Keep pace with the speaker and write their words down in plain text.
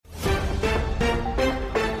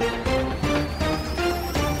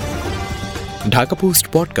Dhaka post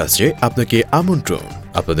পডকাস্টে আপনাকে আমন্ত্রণ।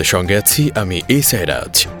 আপনাদের সঙ্গে আছি আমি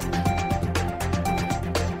সাইরাজ।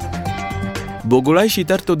 বগুড়ায়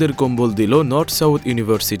শীতার্তদের কম্বল দিল north South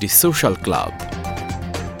University social club.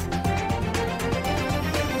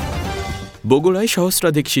 বগুড়ায়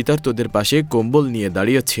সহস্রাধিক শীতার্তদের পাশে কম্বল নিয়ে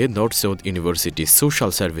দাঁড়িয়েছে North South University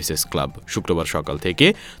social services club. শুক্রবার সকাল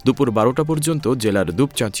থেকে দুপুর 12টা পর্যন্ত জেলার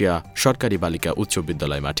দুপচাঁচিয়া সরকারি বালিকা উচ্চ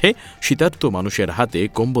বিদ্যালয় মাঠে শীতার্ত মানুষের হাতে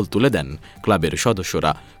কম্বল তুলে দেন ক্লাবের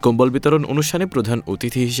সদস্যরা। কম্বল বিতরণ অনুষ্ঠানে প্রধান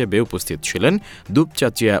অতিথি হিসেবে উপস্থিত ছিলেন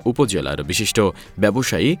দুপচাঁচিয়া উপজেলার বিশিষ্ট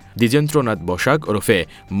ব্যবসায়ী দ্বিজেন্দ্রনাথ বসাক ওরফে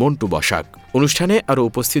মন্টু বসাক। অনুষ্ঠানে আরও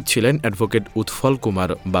উপস্থিত ছিলেন অ্যাডভোকেট উৎফল কুমার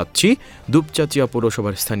বাগচি, দুপচাঁচিয়া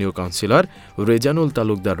পৌরসভার স্থানীয় কাউন্সিলর রেজানুল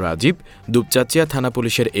তালুকদার রাজীব, দুপচাঁচিয়া থানা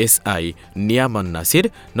পুলিশের SI Niaman Nasir,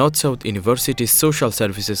 North South University social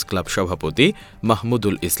services club সভাপতি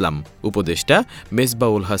মাহমুদুল ইসলাম, উপদেষ্টা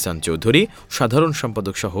মেজবাউল হাসান চৌধুরী, সাধারণ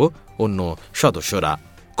সম্পাদক সহ অন্য সদস্যরা।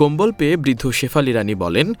 কম্বল পেয়ে বৃদ্ধ শেফালি রানী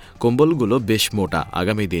বলেন, কম্বলগুলো বেশ মোটা,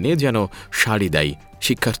 আগামী দিনে যেন সাড়ি দেয়।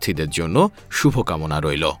 শিক্ষার্থীদের জন্য শুভকামনা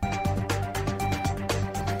রইল।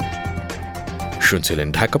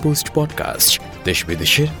 শুনছিলেন ঢাকা পোস্ট পডকাস্ট। দেশ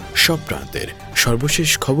বিদেশের সব প্রান্তের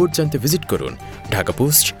সর্বশেষ খবর জানতে ভিজিট করুন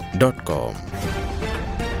ঢাকাপোস্ট.com।